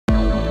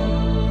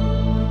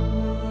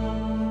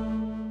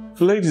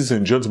Ladies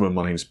and gentlemen,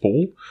 my name is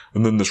Paul,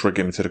 and in this Red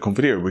Gaming Telecom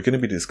video, we're going to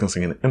be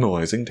discussing and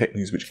analysing tech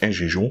news which,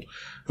 as usual,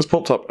 has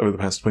popped up over the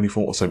past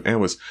 24 or so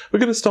hours. We're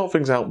going to start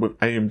things out with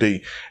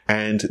AMD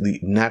and the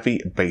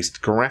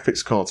Navi-based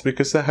graphics cards,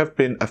 because there have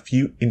been a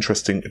few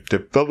interesting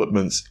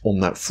developments on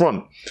that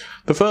front.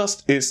 The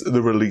first is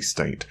the release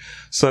date.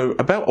 So,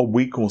 about a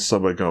week or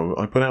so ago,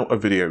 I put out a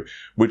video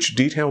which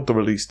detailed the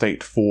release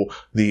date for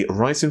the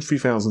Ryzen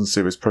 3000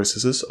 series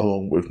processors,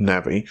 along with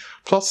Navi,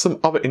 plus some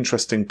other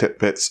interesting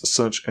tidbits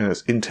such as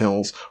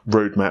Intel's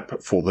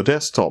roadmap for the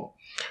desktop.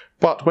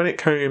 But when it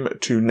came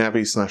to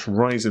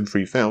Navi/Ryzen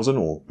 3000,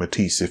 or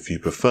Matisse if you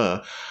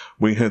prefer,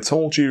 we had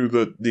told you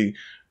that the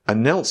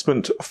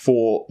announcement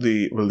for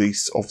the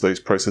release of those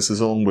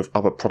processors, along with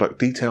other product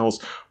details,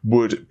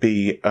 would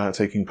be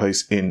taking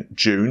place in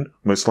June,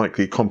 most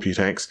likely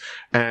Computex,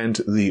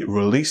 and the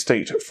release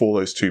date for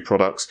those two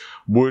products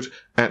would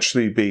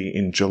actually be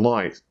in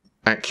July,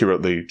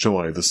 accurately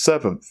July the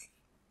 7th.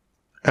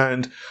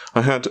 And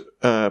I had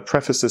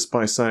prefaced this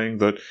by saying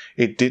that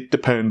it did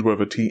depend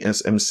whether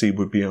TSMC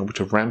would be able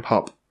to ramp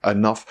up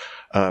enough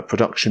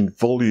production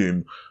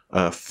volume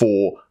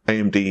for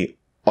AMD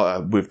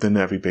with the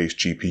Navi-based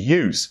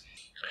GPUs.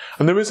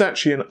 And there is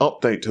actually an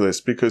update to this,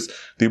 because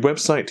the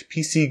website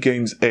PC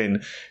Games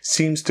N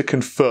seems to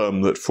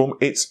confirm that from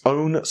its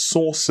own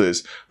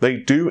sources, they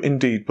do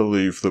indeed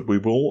believe that we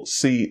will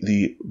see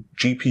the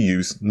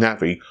GPUs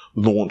Navi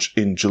launch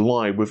in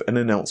July with an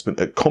announcement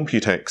at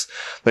Computex.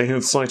 They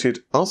have cited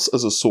us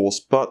as a source,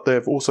 but they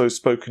have also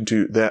spoken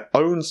to their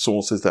own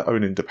sources, their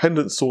own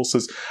independent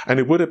sources, and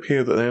it would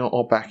appear that they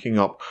are backing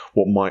up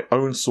what my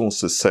own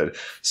sources said.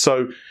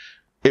 So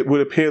it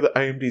would appear that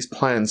AMD's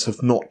plans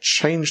have not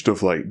changed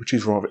of late, which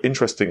is rather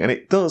interesting. And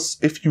it does,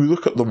 if you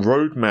look at the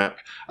roadmap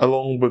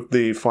along with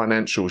the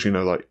financials, you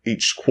know, like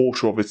each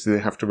quarter, obviously they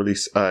have to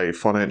release a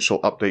financial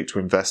update to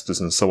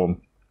investors and so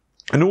on.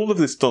 And all of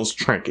this does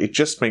track. It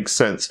just makes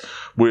sense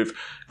with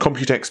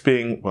Computex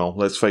being, well,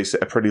 let's face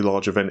it, a pretty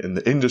large event in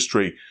the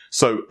industry.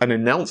 So an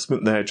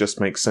announcement there just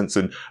makes sense.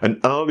 And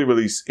an early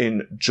release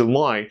in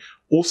July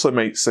also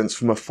makes sense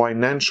from a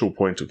financial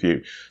point of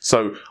view.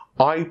 So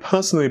I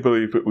personally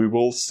believe that we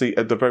will see,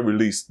 at the very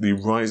least, the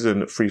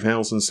Ryzen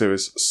 3000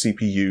 series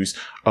CPUs,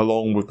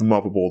 along with the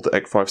motherboard, the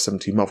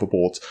X570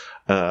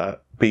 motherboard,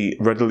 be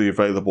readily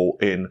available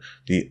in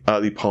the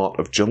early part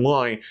of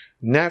July.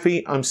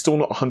 Navi, I'm still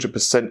not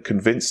 100%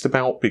 convinced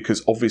about,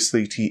 because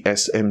obviously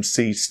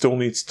TSMC still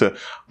needs to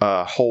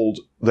hold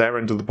their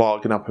end of the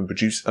bargain up and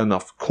produce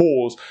enough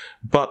cores,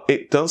 but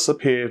it does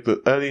appear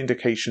that early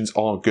indications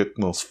are good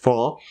thus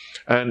far,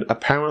 and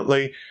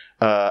apparently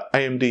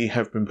AMD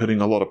have been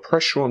putting a lot of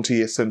pressure on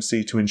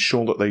TSMC to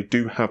ensure that they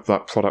do have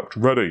that product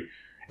ready.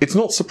 It's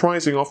not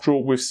surprising, after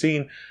all, we've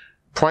seen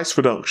price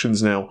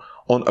reductions now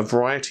on a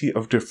variety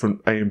of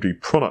different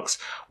AMD products.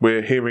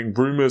 We're hearing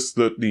rumours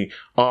that the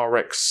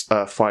RX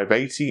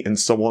 580 and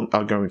so on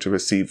are going to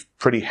receive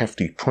pretty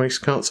hefty price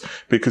cuts,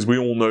 because we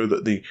all know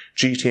that the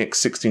GTX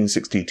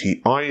 1660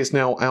 Ti is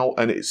now out,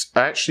 and it's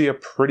actually a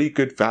pretty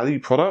good value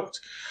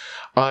product.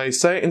 I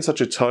say it in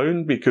such a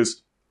tone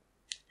because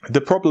the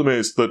problem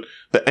is that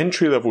the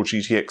entry-level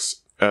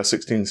GTX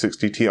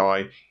 1660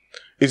 Ti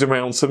is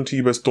around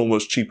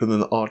 $70 cheaper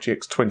than the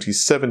RTX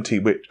 2070,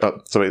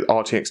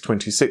 RTX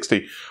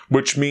 2060,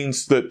 which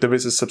means that there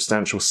is a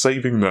substantial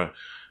saving there.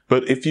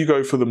 But if you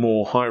go for the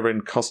more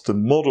higher-end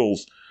custom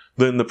models,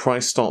 then the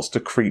price starts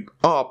to creep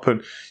up,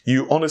 and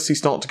you honestly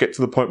start to get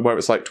to the point where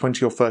it's like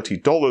 $20 or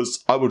 $30.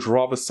 I would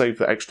rather save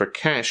the extra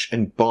cash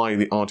and buy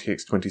the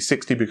RTX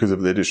 2060 because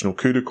of the additional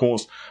CUDA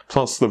cores,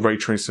 plus the ray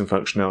tracing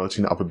functionality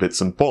and other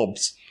bits and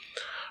bobs.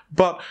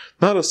 But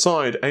that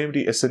aside,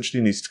 AMD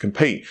essentially needs to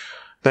compete.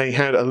 They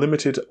had a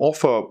limited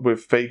offer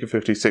with Vega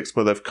 56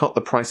 where they've cut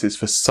the prices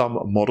for some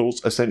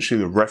models, essentially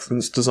the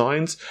reference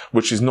designs,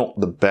 which is not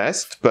the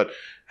best, but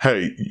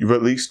hey, you've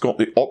at least got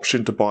the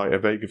option to buy a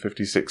Vega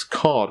 56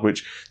 card,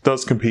 which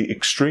does compete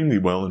extremely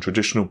well in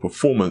traditional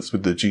performance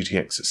with the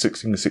GTX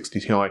 1660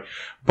 Ti.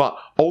 But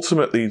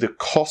ultimately, the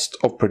cost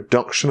of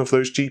production of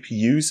those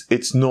GPUs,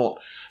 it's not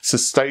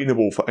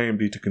sustainable for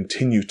AMD to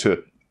continue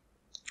to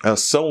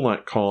sell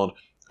that card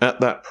at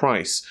that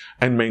price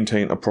and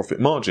maintain a profit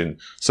margin.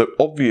 So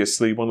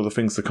obviously, one of the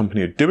things the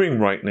company are doing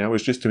right now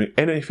is just doing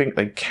anything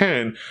they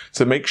can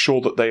to make sure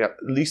that they at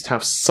least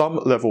have some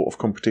level of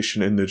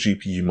competition in the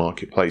GPU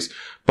marketplace.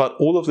 But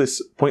all of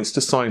this points to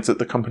signs that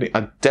the company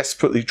are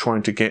desperately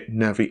trying to get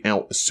Navi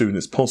out as soon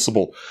as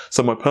possible.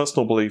 So my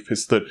personal belief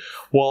is that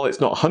while it's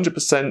not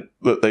 100%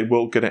 that they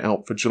will get it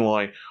out for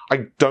July,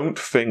 I don't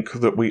think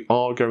that we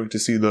are going to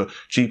see the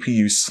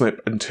GPU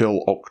slip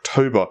until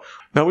October.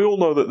 Now, we all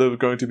know that there are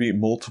going to be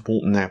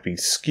multiple Navi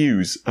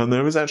SKUs, and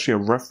there is actually a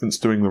reference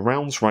doing the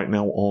rounds right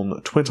now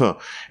on Twitter.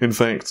 In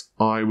fact,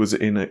 I was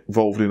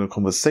involved in a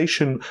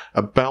conversation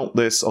about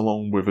this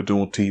along with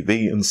Adore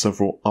TV and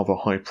several other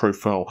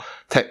high-profile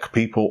tech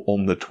people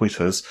on the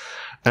Twitters,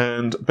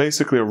 and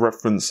basically a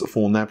reference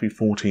for Navi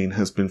 14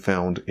 has been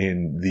found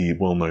in the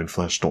well-known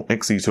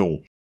Flash.exe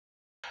tool.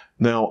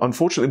 Now,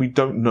 unfortunately, we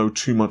don't know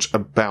too much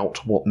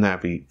about what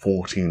Navi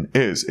 14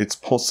 is. It's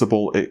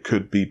possible it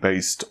could be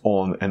based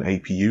on an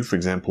APU, for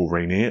example,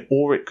 Rainier,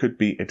 or it could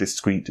be a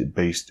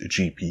discrete-based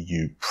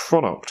GPU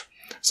product.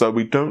 So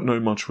we don't know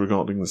much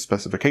regarding the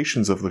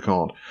specifications of the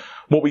card.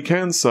 What we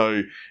can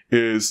say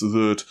is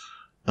that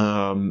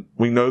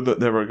we know that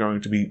there are going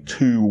to be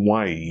 2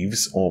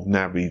 waves of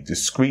Navi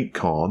discrete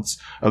cards,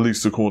 at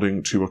least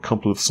according to a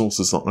couple of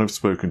sources that I've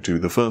spoken to.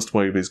 The first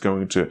wave is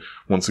going to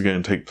once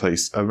again take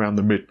place around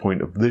the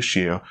midpoint of this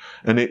year,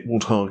 and it will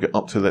target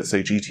up to, let's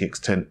say, GTX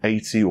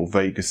 1080 or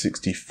Vega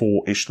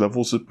 64-ish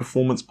levels of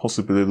performance,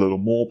 possibly a little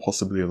more,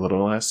 possibly a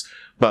little less.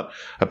 But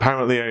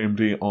apparently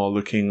AMD are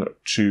looking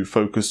to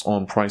focus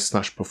on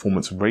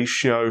price/performance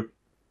ratio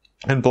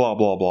and blah,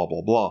 blah, blah,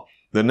 blah, blah.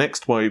 The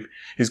next wave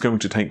is going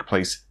to take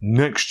place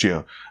next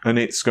year, and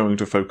it's going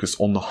to focus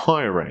on the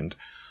higher end.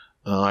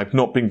 I've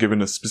not been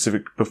given a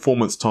specific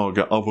performance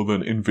target other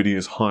than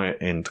Nvidia's higher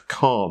end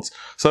cards,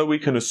 so we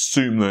can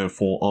assume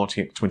therefore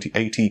RTX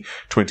 2080,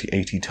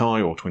 2080 Ti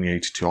or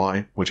 2080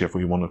 Ti, whichever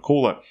you want to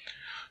call it.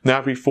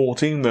 Navi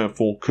 14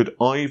 therefore could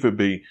either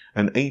be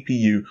an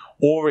APU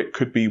or it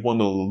could be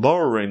one of the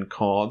lower end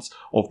cards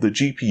of the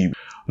GPU.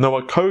 Now,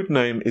 a code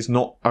name is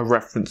not a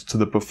reference to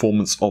the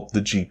performance of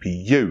the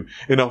GPU.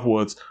 In other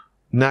words,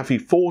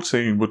 Navi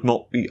 14 would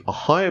not be a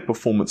higher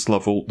performance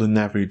level than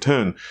Navi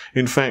 10.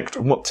 In fact,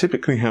 what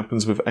typically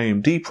happens with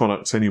AMD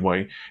products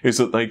anyway is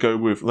that they go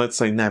with, let's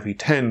say Navi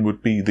 10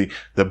 would be the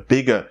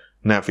bigger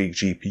Navi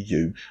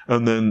GPU,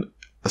 and then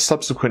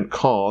subsequent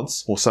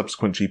cards, or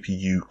subsequent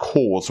GPU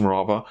cores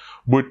rather,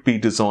 would be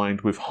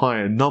designed with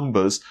higher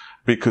numbers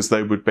because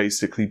they would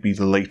basically be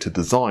the later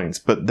designs.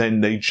 But then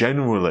they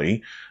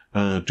generally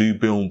do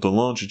build the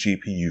larger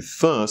GPU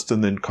first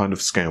and then kind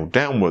of scale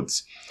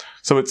downwards.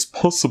 So it's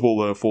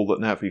possible, therefore, that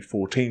Navi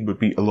 14 would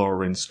be a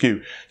lower end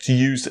SKU. To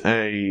use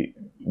a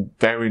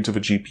variant of a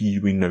GPU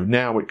we know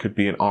now, it could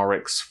be an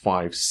RX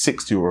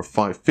 560 or a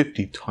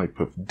 550 type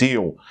of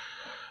deal.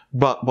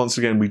 But once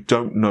again, we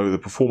don't know the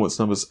performance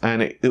numbers,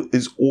 and it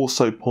is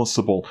also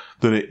possible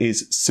that it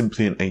is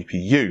simply an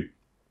APU.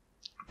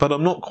 But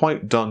I'm not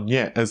quite done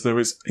yet, as there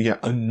is yet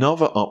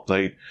another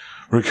update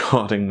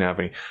regarding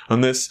Navi,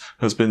 and this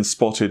has been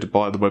spotted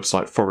by the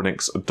website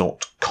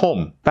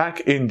foreignx.com.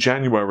 Back in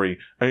January,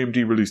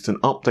 AMD released an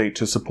update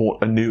to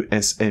support a new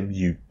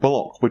SMU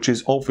block, which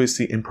is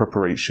obviously in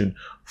preparation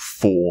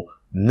for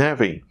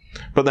Navi.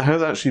 But there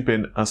has actually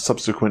been a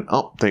subsequent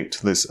update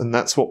to this, and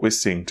that's what we're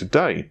seeing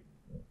today.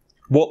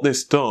 What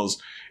this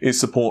does is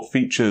support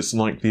features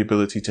like the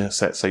ability to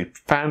set, say,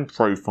 fan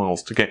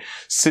profiles to get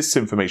sys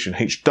information,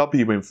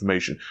 HW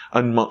information,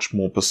 and much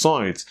more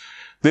besides.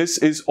 This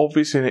is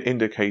obviously an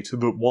indicator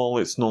that while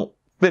it's not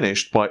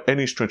finished by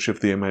any stretch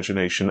of the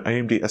imagination,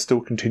 AMD are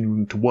still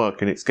continuing to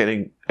work, and it's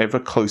getting ever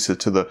closer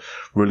to the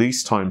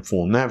release time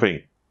for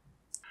Navi.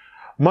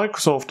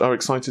 Microsoft are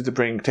excited to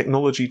bring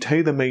technology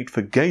tailor-made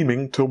for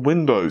gaming to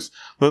Windows.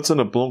 That's in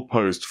a blog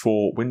post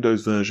for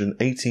Windows version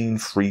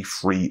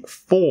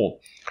 18.3.3.4.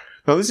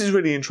 Now, this is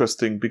really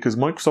interesting because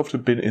Microsoft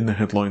have been in the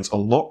headlines a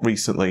lot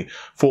recently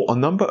for a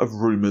number of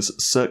rumors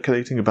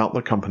circulating about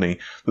the company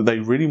that they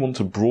really want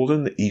to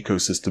broaden the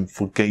ecosystem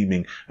for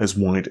gaming as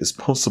wide as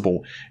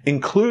possible,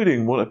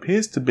 including what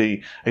appears to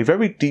be a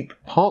very deep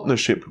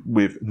partnership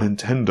with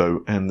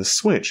Nintendo and the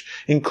Switch,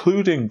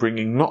 including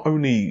bringing not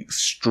only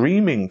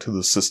streaming to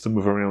the system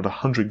with around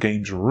 100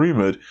 games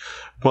rumored,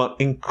 but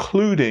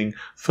including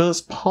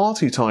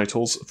first-party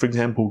titles, for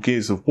example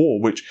Gears of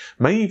War, which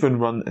may even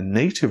run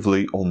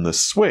natively on the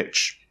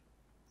Switch.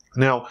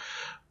 Now,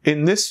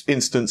 in this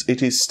instance,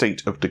 it is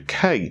State of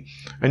Decay,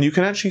 and you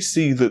can actually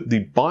see that the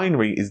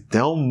binary is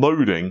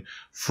downloading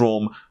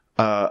from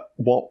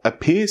what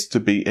appears to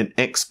be an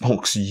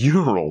Xbox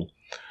URL.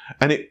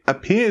 And it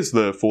appears,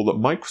 therefore,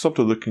 that Microsoft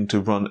are looking to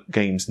run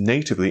games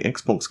natively,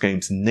 Xbox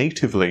games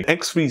natively.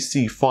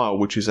 X3C file,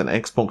 which is an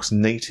Xbox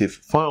native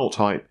file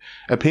type,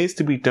 appears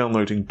to be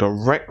downloading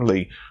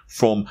directly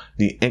from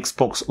the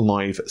Xbox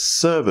Live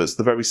servers,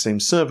 the very same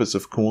servers,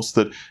 of course,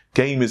 that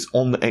gamers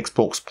on the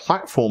Xbox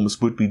platforms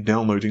would be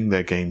downloading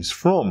their games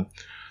from.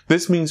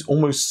 This means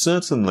almost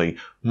certainly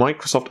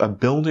Microsoft are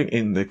building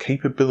in the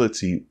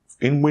capability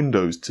in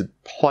Windows to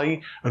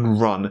play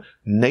and run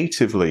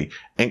natively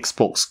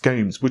Xbox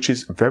games, which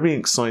is very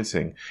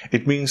exciting.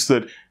 It means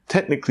that,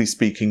 technically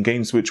speaking,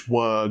 games which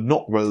were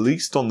not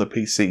released on the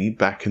PC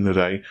back in the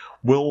day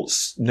will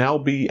now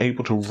be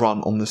able to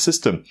run on the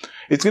system.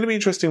 It's going to be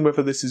interesting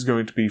whether this is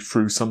going to be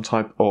through some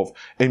type of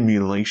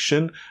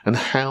emulation and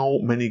how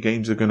many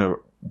games are going to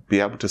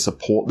be able to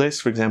support this.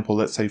 For example,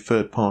 let's say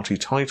third-party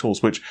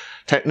titles, which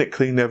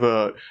technically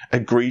never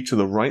agree to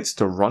the rights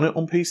to run it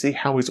on PC.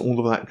 How is all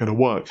of that going to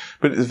work?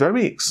 But it's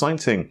very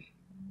exciting.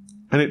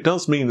 And it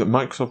does mean that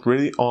Microsoft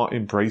really are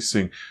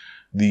embracing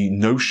the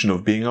notion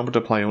of being able to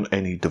play on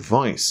any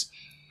device.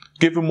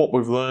 Given what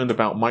we've learned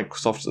about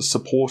Microsoft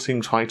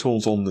supporting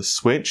titles on the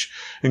Switch,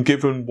 and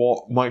given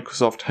what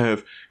Microsoft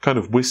have kind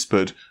of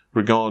whispered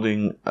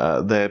regarding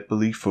their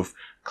belief of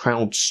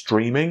cloud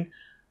streaming,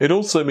 It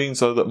also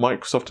means, though, that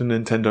Microsoft and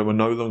Nintendo are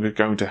no longer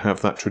going to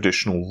have that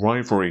traditional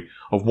rivalry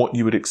of what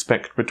you would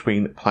expect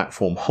between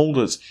platform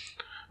holders.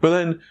 But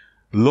then,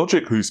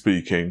 logically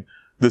speaking,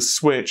 the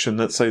Switch and,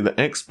 let's say, the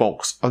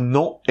Xbox are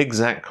not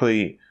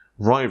exactly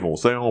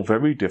rivals. They are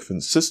very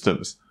different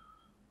systems.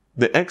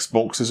 The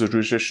Xbox is a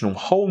traditional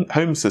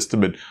home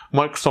system, and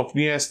Microsoft,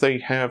 yes, they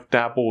have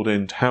dabbled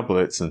in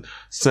tablets and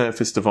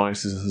Surface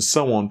devices and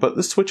so on, but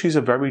the Switch is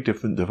a very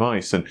different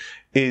device and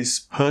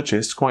is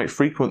purchased quite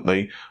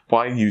frequently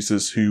by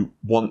users who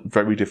want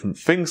very different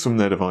things from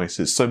their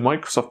devices. So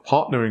Microsoft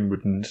partnering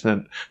with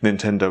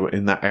Nintendo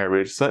in that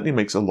area certainly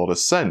makes a lot of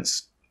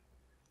sense.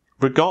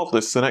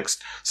 Regardless, the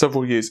next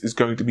several years is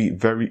going to be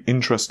very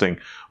interesting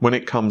when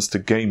it comes to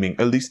gaming,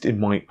 at least in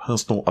my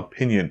personal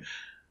opinion.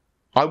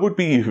 I would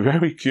be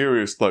very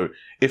curious, though,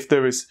 if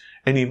there is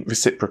any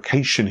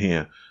reciprocation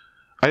here.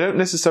 I don't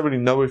necessarily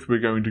know if we're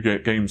going to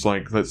get games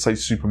like, let's say,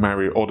 Super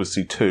Mario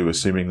Odyssey 2,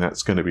 assuming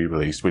that's going to be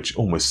released, which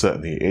almost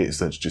certainly it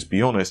is, let's just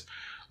be honest,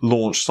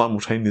 launched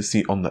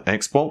simultaneously on the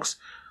Xbox.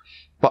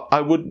 But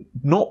I would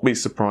not be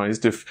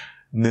surprised if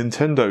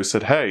Nintendo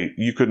said, hey,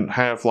 you couldn't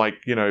have, like,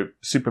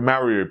 Super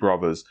Mario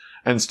Brothers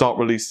and start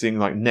releasing,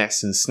 like,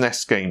 NES and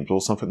SNES games or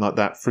something like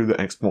that through the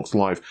Xbox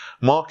Live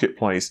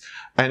marketplace,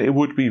 and it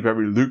would be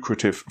very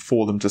lucrative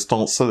for them to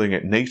start selling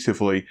it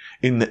natively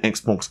in the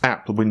Xbox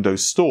app, the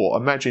Windows Store.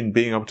 Imagine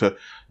being able to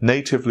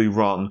natively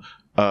run,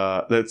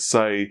 let's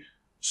say,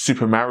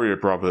 Super Mario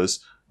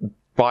Brothers,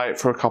 buy it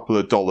for a couple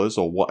of dollars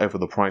or whatever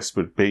the price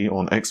would be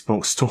on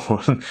Xbox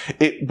Store, and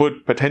it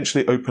would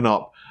potentially open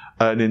up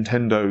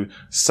Nintendo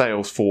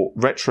sales for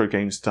retro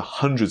games to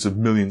hundreds of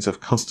millions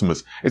of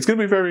customers. It's going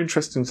to be very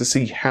interesting to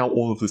see how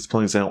all of this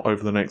plays out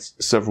over the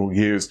next several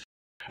years.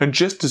 And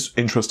just as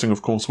interesting,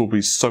 of course, will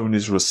be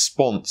Sony's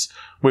response.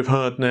 We've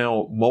heard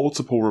now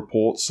multiple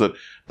reports that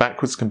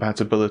backwards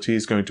compatibility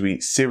is going to be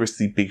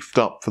seriously beefed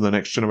up for the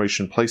next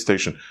generation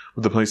PlayStation,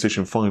 with the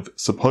PlayStation 5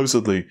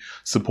 supposedly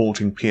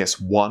supporting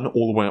PS1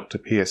 all the way up to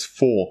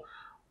PS4.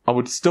 I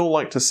would still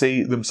like to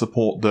see them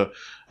support the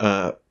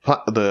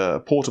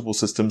portable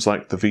systems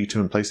like the Vita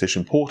and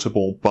PlayStation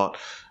Portable, but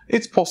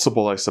it's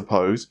possible, I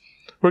suppose.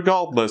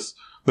 Regardless,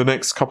 the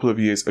next couple of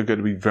years are going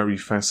to be very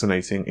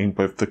fascinating in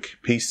both the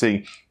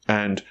PC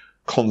and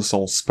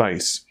console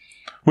space.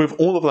 With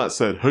all of that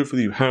said,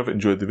 hopefully you have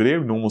enjoyed the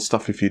video. Normal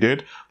stuff if you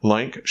did.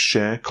 Like,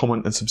 share,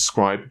 comment and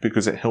subscribe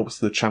because it helps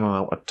the channel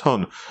out a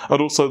ton.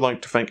 I'd also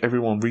like to thank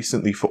everyone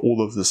recently for all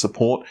of the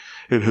support.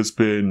 It has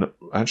been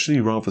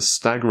actually rather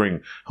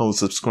staggering how the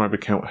subscriber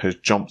count has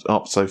jumped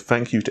up. So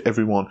thank you to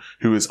everyone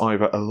who is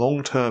either a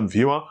long-term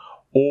viewer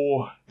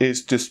or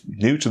is just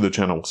new to the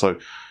channel. So,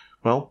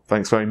 well,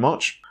 thanks very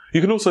much. You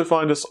can also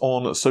find us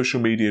on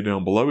social media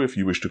down below if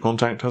you wish to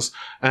contact us,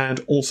 and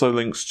also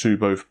links to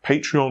both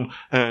Patreon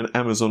and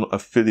Amazon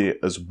affiliate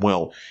as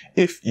well,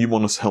 if you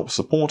want to help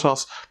support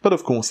us, but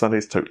of course that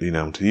is totally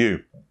down to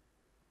you.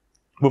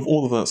 With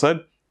all of that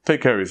said,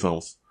 take care of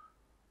yourselves.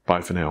 Bye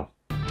for now.